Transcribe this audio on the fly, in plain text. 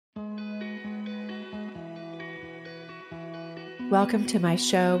Welcome to my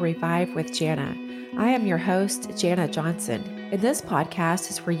show, Revive with Jana. I am your host, Jana Johnson. In this podcast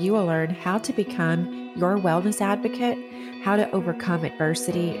is where you will learn how to become your wellness advocate, how to overcome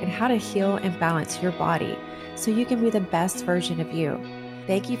adversity, and how to heal and balance your body so you can be the best version of you.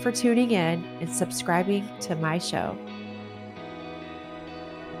 Thank you for tuning in and subscribing to my show.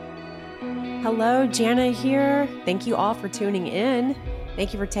 Hello, Jana here. Thank you all for tuning in.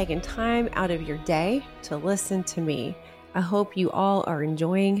 Thank you for taking time out of your day to listen to me. I hope you all are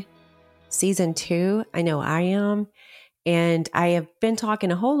enjoying season 2. I know I am. And I have been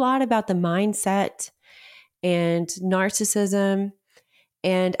talking a whole lot about the mindset and narcissism.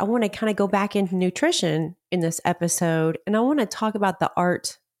 And I want to kind of go back into nutrition in this episode. And I want to talk about the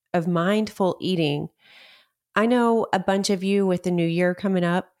art of mindful eating. I know a bunch of you with the new year coming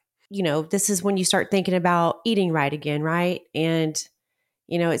up, this is when you start thinking about eating right again, right? And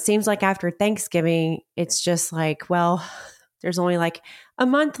it seems like after Thanksgiving, it's just like, well, there's only like a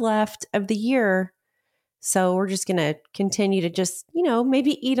month left of the year. So we're just going to continue to just,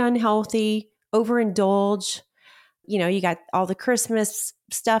 maybe eat unhealthy, overindulge. You got all the Christmas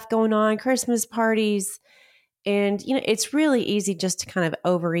stuff going on, Christmas parties. And, it's really easy just to kind of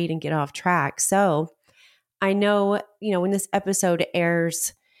overeat and get off track. So I know, when this episode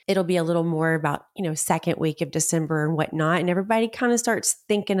airs, it'll be a little more about, second week of December and whatnot. And everybody kind of starts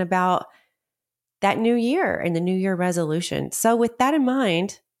thinking about that new year and the new year resolution. So with that in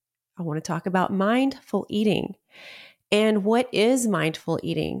mind, I want to talk about mindful eating. And what is mindful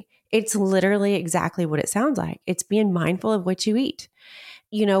eating? It's literally exactly what it sounds like. It's being mindful of what you eat.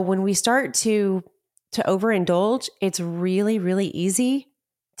 When we start to overindulge, it's really, really easy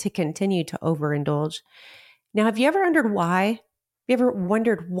to continue to overindulge. Now, have you ever wondered why? Have you ever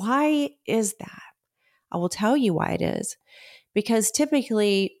wondered why is that? I will tell you why it is. Because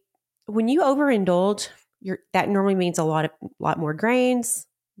typically, when you overindulge, that normally means a lot more grains,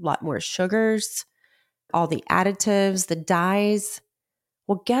 a lot more sugars, all the additives, the dyes.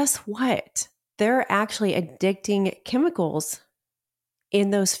 Well, guess what? There are actually addicting chemicals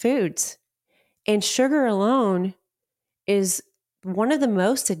in those foods. And sugar alone is one of the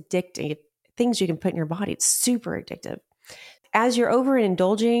most addicting things you can put in your body. It's super addictive. As you're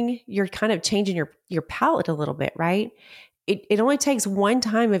overindulging, you're kind of changing your palate a little bit, right? It only takes one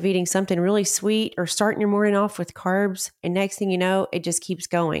time of eating something really sweet or starting your morning off with carbs, and next thing you know, it just keeps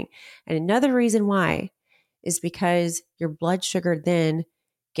going. And another reason why is because your blood sugar then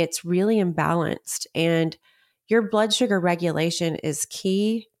gets really imbalanced, and your blood sugar regulation is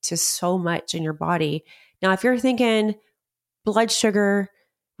key to so much in your body. Now, if you're thinking blood sugar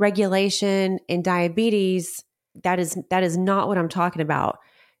regulation and diabetes, that is not what I'm talking about.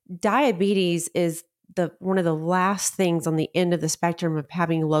 Diabetes is one of the last things on the end of the spectrum of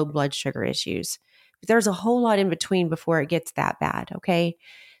having low blood sugar issues. But there's a whole lot in between before it gets that bad, okay?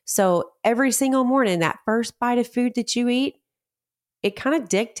 So every single morning, that first bite of food that you eat, it kind of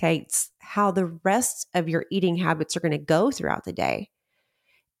dictates how the rest of your eating habits are going to go throughout the day.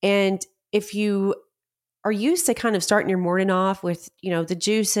 And if you are used to kind of starting your morning off with, the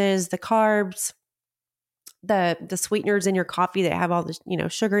juices, the carbs, the sweeteners in your coffee that have all the,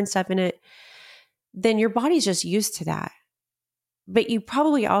 sugar and stuff in it, then your body's just used to that. But you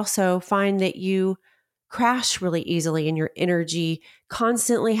probably also find that you crash really easily in your energy,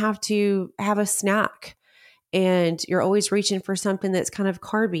 constantly have to have a snack, and you're always reaching for something that's kind of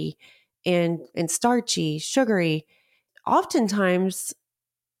carby and starchy, sugary. Oftentimes,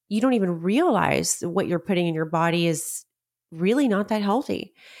 you don't even realize what you're putting in your body is really not that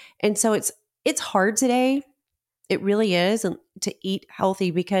healthy. And so it's hard today. It really is to eat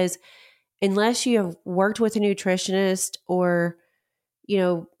healthy, because unless you have worked with a nutritionist or,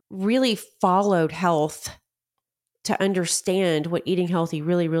 really followed health to understand what eating healthy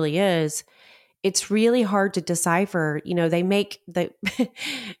really, really is, it's really hard to decipher. They make the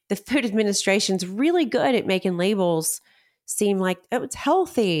Food Administration's really good at making labels seem like, oh, it's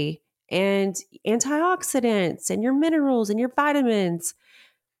healthy and antioxidants and your minerals and your vitamins.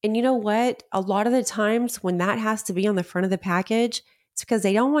 And you know what? A lot of the times when that has to be on the front of the package, it's because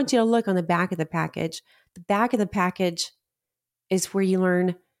they don't want you to look on the back of the package. The back of the package is where you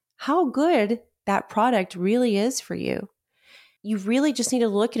learn how good that product really is for you. You really just need to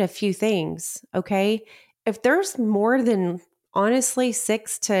look at a few things, okay? If there's more than, honestly,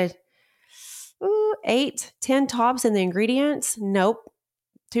 6 to 8, 10 tops in the ingredients, nope,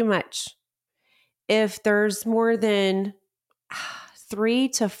 too much. If there's more than 3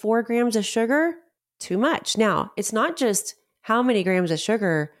 to 4 grams of sugar, too much. Now, it's not just how many grams of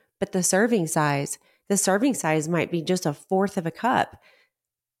sugar, but the serving size. The serving size might be just 1/4 of a cup,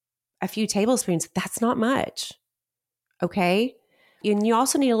 a few tablespoons. That's not much. Okay. And you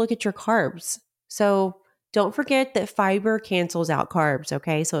also need to look at your carbs. So don't forget that fiber cancels out carbs,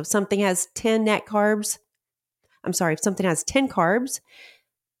 okay? So if something has 10 net carbs, if something has 10 carbs,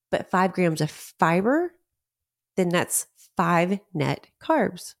 but 5 grams of fiber, then that's 5 net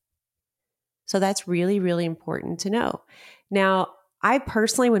carbs. So that's really, really important to know. Now, I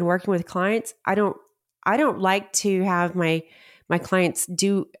personally, when working with clients, I don't like to have my clients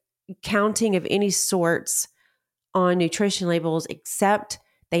do counting of any sorts on nutrition labels, except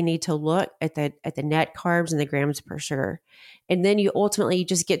they need to look at the net carbs and the grams per sugar. And then you ultimately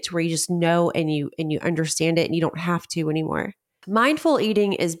just get to where you just know and you understand it and you don't have to anymore. Mindful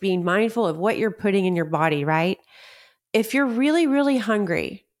eating is being mindful of what you're putting in your body, right? If you're really, really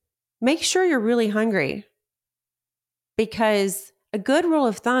hungry, make sure you're really hungry, because a good rule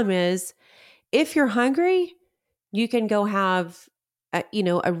of thumb is if you're hungry, you can go have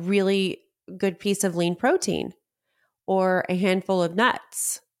a really good piece of lean protein or a handful of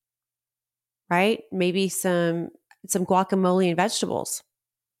nuts, right? Maybe some guacamole and vegetables.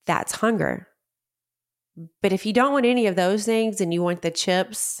 That's hunger. But if you don't want any of those things and you want the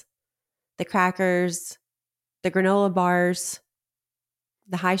chips, the crackers, the granola bars,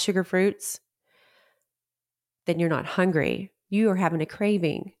 the high sugar fruits, then you're not hungry. You are having a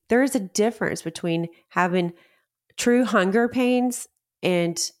craving. There is a difference between having true hunger pains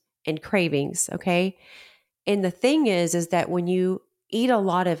and cravings, okay? And the thing is that when you eat a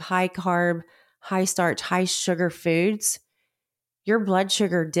lot of high carb, high starch, high sugar foods, your blood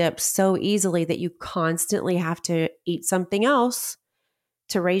sugar dips so easily that you constantly have to eat something else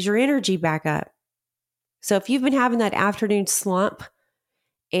to raise your energy back up. So if you've been having that afternoon slump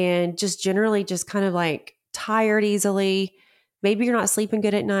and just generally just kind of like tired easily, maybe you're not sleeping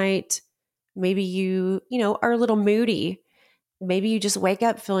good at night, maybe you are a little moody, maybe you just wake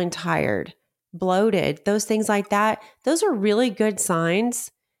up feeling tired, bloated, those things like that, those are really good signs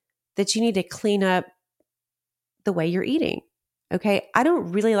that you need to clean up the way you're eating. Okay. I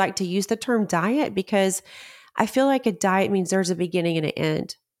don't really like to use the term diet because I feel like a diet means there's a beginning and an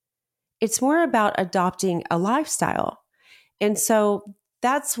end. It's more about adopting a lifestyle. And so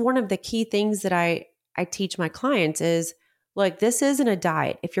that's one of the key things that I teach my clients is, look, this isn't a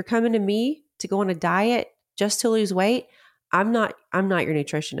diet. If you're coming to me to go on a diet just to lose weight, I'm not your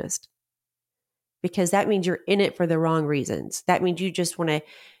nutritionist, because that means you're in it for the wrong reasons. That means you just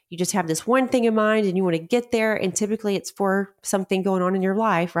have this one thing in mind and you want to get there. And typically it's for something going on in your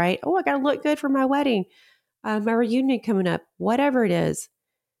life, right? Oh, I got to look good for my wedding, my reunion coming up, whatever it is.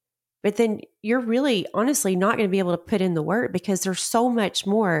 But then you're really honestly not going to be able to put in the work, because there's so much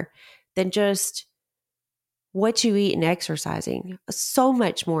more than just what you eat and exercising, so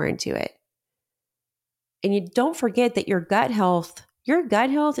much more into it. And you don't forget that your gut health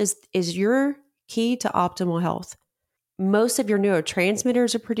is your key to optimal health. Most of your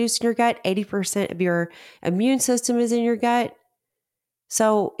neurotransmitters are produced in your gut. 80% of your immune system is in your gut.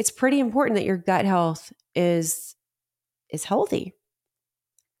 So it's pretty important that your gut health is healthy.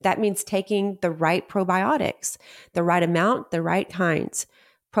 That means taking the right probiotics, the right amount, the right kinds.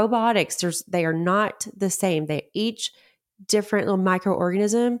 Probiotics, they are not the same. Each different little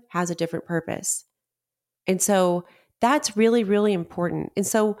microorganism has a different purpose. And so that's really, really important. And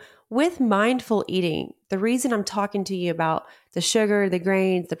so with mindful eating, the reason I'm talking to you about the sugar, the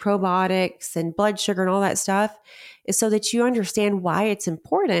grains, the probiotics, and blood sugar and all that stuff is so that you understand why it's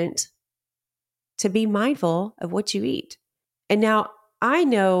important to be mindful of what you eat. And now I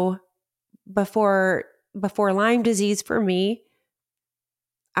know before Lyme disease for me,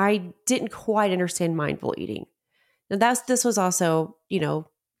 I didn't quite understand mindful eating. Now this was also,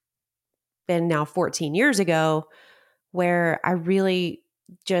 been now 14 years ago, where I really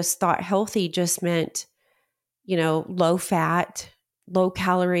just thought healthy just meant, low fat, low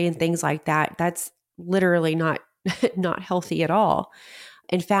calorie and things like that. That's literally not not healthy at all.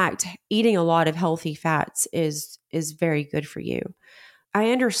 In fact, eating a lot of healthy fats is very good for you.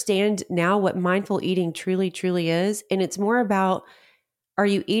 I understand now what mindful eating truly, truly is. And it's more about, are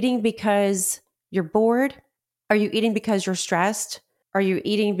you eating because you're bored? Are you eating because you're stressed? Are you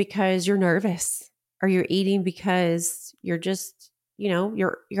eating because you're nervous? Are you eating because you're just,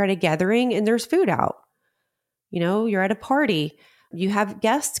 you're at a gathering and there's food out? You're at a party. You have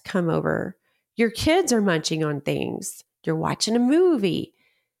guests come over. Your kids are munching on things. You're watching a movie.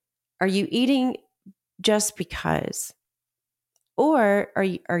 Are you eating just because? Or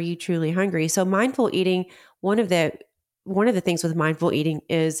are you truly hungry? So mindful eating, one of the things with mindful eating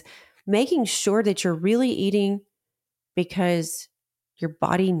is making sure that you're really eating because your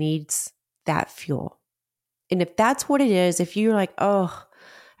body needs that fuel. And if that's what it is, if you're like, oh,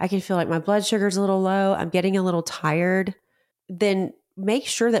 I can feel like my blood sugar's a little low, I'm getting a little tired, then make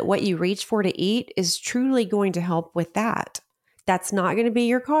sure that what you reach for to eat is truly going to help with that. That's not going to be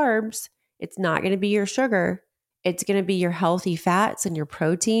your carbs. It's not going to be your sugar. It's going to be your healthy fats and your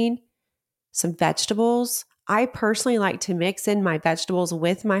protein, some vegetables. I personally like to mix in my vegetables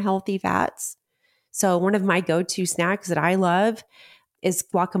with my healthy fats. So one of my go-to snacks that I love is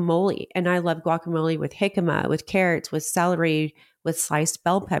guacamole. And I love guacamole with jicama, with carrots, with celery, with sliced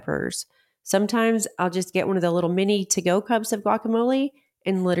bell peppers. Sometimes I'll just get one of the little mini to-go cups of guacamole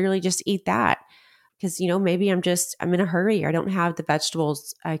and literally just eat that. Because, maybe I'm in a hurry. I don't have the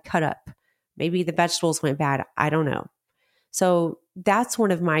vegetables cut up. Maybe the vegetables went bad. I don't know. So that's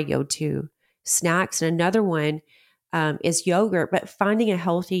one of my go-to snacks. And another one is yogurt, but finding a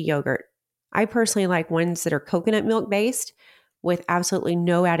healthy yogurt. I personally like ones that are coconut milk based with absolutely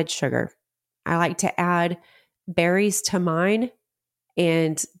no added sugar. I like to add berries to mine,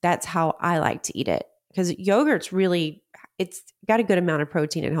 and that's how I like to eat it. Because yogurt's really, it's got a good amount of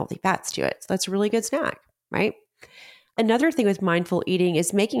protein and healthy fats to it. So that's a really good snack, right? Another thing with mindful eating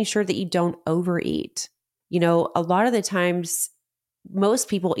is making sure that you don't overeat. A lot of the times, most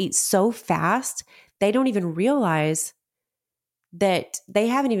people eat so fast, they don't even realize that they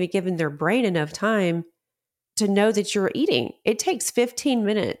haven't even given their brain enough time to know that you're eating. It takes 15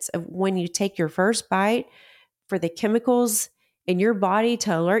 minutes of when you take your first bite for the chemicals in your body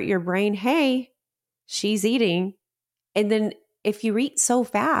to alert your brain, hey, she's eating. And then if you eat so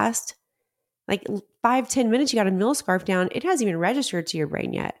fast, like 5-10 minutes, you got a meal scarf down, it hasn't even registered to your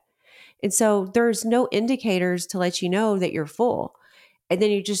brain yet. And so there's no indicators to let you know that you're full. And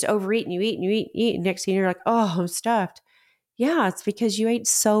then you just overeat and you eat and you eat and eat. And next thing you're like, oh, I'm stuffed. Yeah, it's because you ate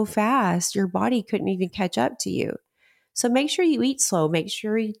so fast, your body couldn't even catch up to you. So make sure you eat slow. Make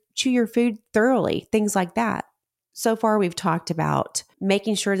sure you chew your food thoroughly, things like that. So far, we've talked about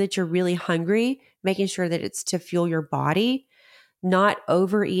making sure that you're really hungry, making sure that it's to fuel your body, not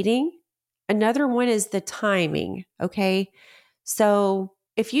overeating. Another one is the timing, okay? So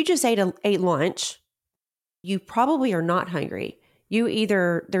if you just ate lunch, you probably are not hungry.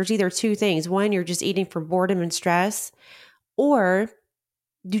 There's either two things. One, you're just eating for boredom and stress, or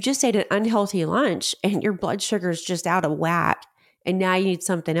you just ate an unhealthy lunch and your blood sugar is just out of whack. And now you need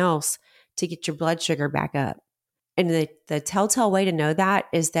something else to get your blood sugar back up. And the telltale way to know that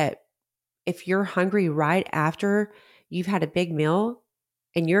is that if you're hungry right after you've had a big meal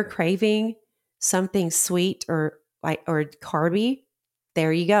and you're craving something sweet or carby,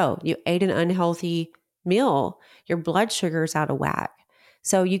 there you go. You ate an unhealthy meal. Your blood sugar is out of whack.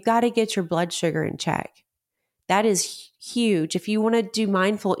 So you got to get your blood sugar in check. That is huge. If you want to do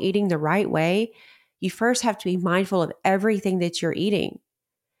mindful eating the right way, you first have to be mindful of everything that you're eating.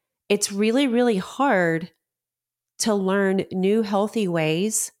 It's really, really hard to learn new healthy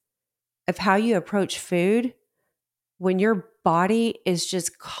ways of how you approach food when your body is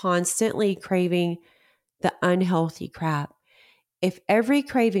just constantly craving the unhealthy crap. If every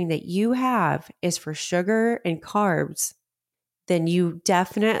craving that you have is for sugar and carbs, then you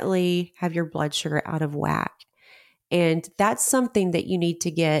definitely have your blood sugar out of whack. And that's something that you need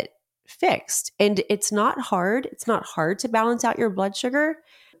to get fixed. And it's not hard. It's not hard to balance out your blood sugar.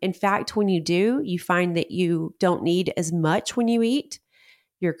 In fact, when you do, you find that you don't need as much when you eat.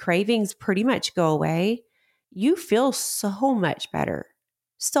 Your cravings pretty much go away. You feel so much better.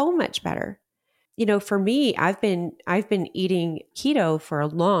 So much better. For me, I've been eating keto for a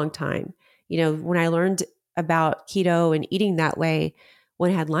long time. When I learned about keto and eating that way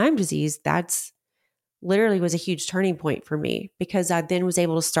when I had Lyme disease, that's literally was a huge turning point for me, because I then was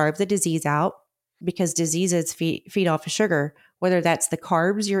able to starve the disease out, because diseases feed off of sugar, whether that's the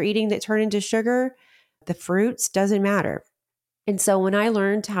carbs you're eating that turn into sugar, the fruits, doesn't matter. And so when I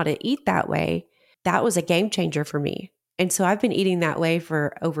learned how to eat that way, that was a game changer for me. And so I've been eating that way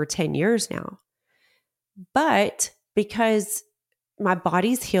for over 10 years now. But because my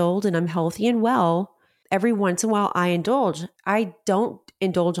body's healed and I'm healthy and well, every once in a while I indulge. I don't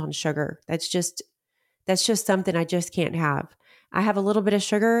indulge on sugar. That's just something I just can't have. I have a little bit of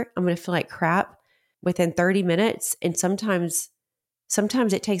sugar, I'm going to feel like crap within 30 minutes. And sometimes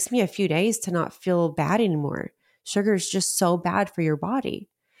it takes me a few days to not feel bad anymore. Sugar is just so bad for your body.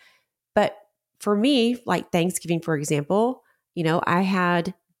 But for me, like Thanksgiving, for example, I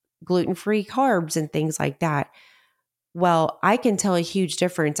had gluten-free carbs and things like that. Well, I can tell a huge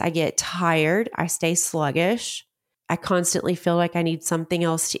difference. I get tired. I stay sluggish. I constantly feel like I need something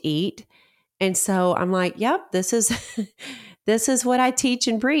else to eat. And so I'm like, yep, this is this is what I teach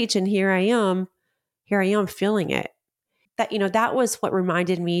and preach. And here I am feeling it. That was what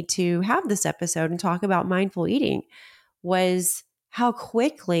reminded me to have this episode and talk about mindful eating, was how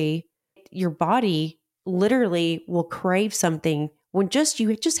quickly your body literally will crave something when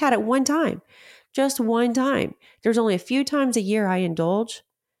you just had it one time, just one time. There's only a few times a year I indulge.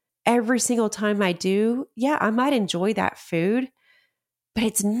 Every single time I do, yeah, I might enjoy that food, but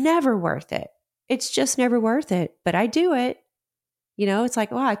it's never worth it. It's just never worth it. But I do it. It's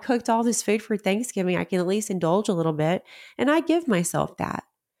like, oh, I cooked all this food for Thanksgiving. I can at least indulge a little bit. And I give myself that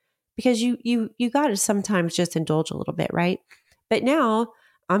because you got to sometimes just indulge a little bit, right? But now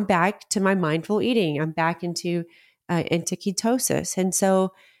I'm back to my mindful eating. I'm back into ketosis. And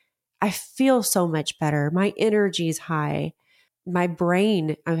so I feel so much better. My energy is high. My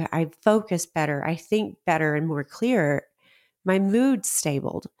brain, I focus better. I think better and more clear. My mood's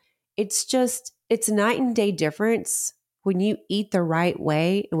stabled. It's night and day difference when you eat the right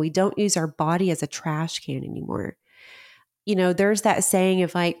way and we don't use our body as a trash can anymore. There's that saying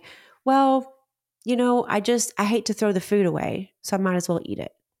of like, well, I hate to throw the food away, so I might as well eat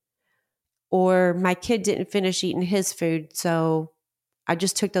it. Or my kid didn't finish eating his food, so I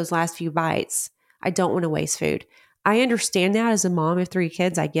just took those last few bites. I don't want to waste food. I understand that as a mom of 3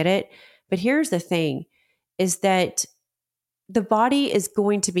 kids, I get it. But here's the thing, is that the body is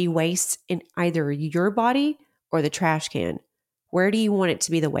going to be waste in either your body or the trash can. Where do you want it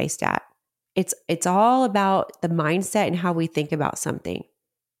to be the waste at? It's all about the mindset and how we think about something.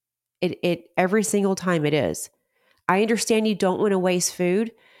 It every single time it is. I understand you don't want to waste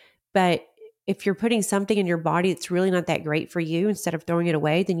food, but if you're putting something in your body that's really not that great for you, instead of throwing it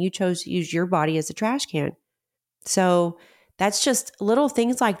away, then you chose to use your body as a trash can. So that's just little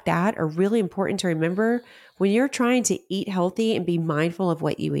things like that are really important to remember when you're trying to eat healthy and be mindful of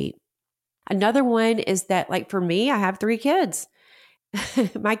what you eat. Another one is that, like for me, I have 3 kids.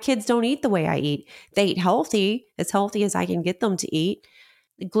 My kids don't eat the way I eat. They eat healthy as I can get them to eat,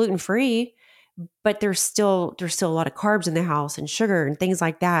 gluten-free, but there's still a lot of carbs in the house and sugar and things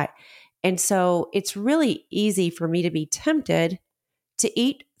like that. And so it's really easy for me to be tempted to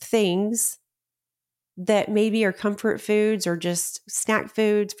eat things that maybe are comfort foods or just snack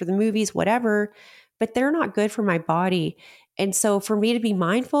foods for the movies, whatever, but they're not good for my body. And so for me to be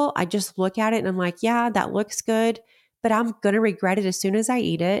mindful, I just look at it and I'm like, yeah, that looks good, but I'm going to regret it as soon as I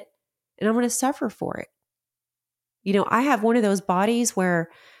eat it and I'm going to suffer for it. I have one of those bodies where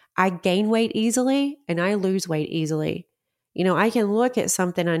I gain weight easily and I lose weight easily. I can look at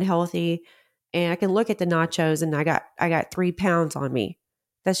something unhealthy and I can look at the nachos and I got 3 pounds on me.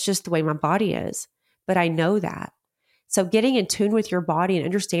 That's just the way my body is. But I know that. So getting in tune with your body and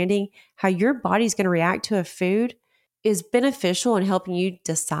understanding how your body's going to react to a food is beneficial in helping you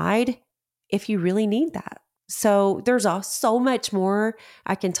decide if you really need that. So there's so much more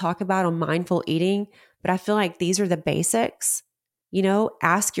I can talk about on mindful eating, but I feel like these are the basics.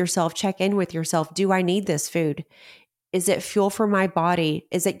 Ask yourself, check in with yourself. Do I need this food? Is it fuel for my body?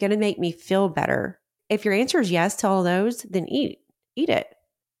 Is it going to make me feel better? If your answer is yes to all those, then eat it.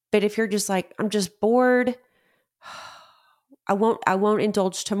 But if you're just like, I'm just bored, I won't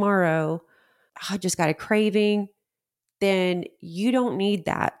indulge tomorrow, I just got a craving, then you don't need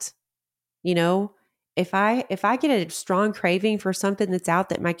that. If I get a strong craving for something that's out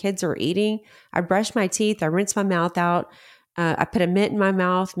that my kids are eating, I brush my teeth, I rinse my mouth out, I put a mint in my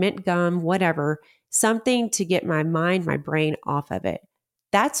mouth, mint gum, whatever, something to get my mind, my brain off of it.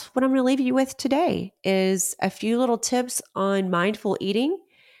 That's what I'm going to leave you with today, is a few little tips on mindful eating.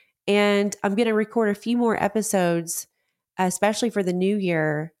 And I'm going to record a few more episodes, especially for the new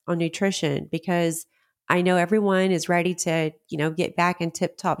year, on nutrition, because I know everyone is ready to, get back in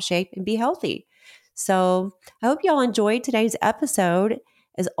tip-top shape and be healthy. So I hope you all enjoyed today's episode.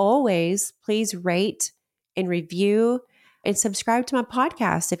 As always, please rate and review and subscribe to my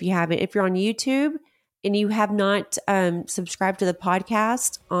podcast if you haven't. If you're on YouTube and you have not subscribed to the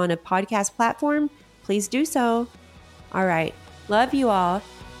podcast on a podcast platform, please do so. All right. Love you all.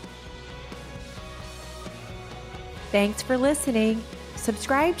 Thanks for listening.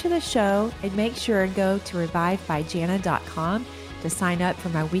 Subscribe to the show and make sure and go to revivedbyjana.com to sign up for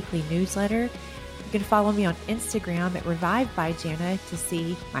my weekly newsletter. You can follow me on Instagram at revivedbyjana to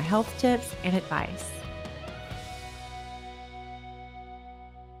see my health tips and advice.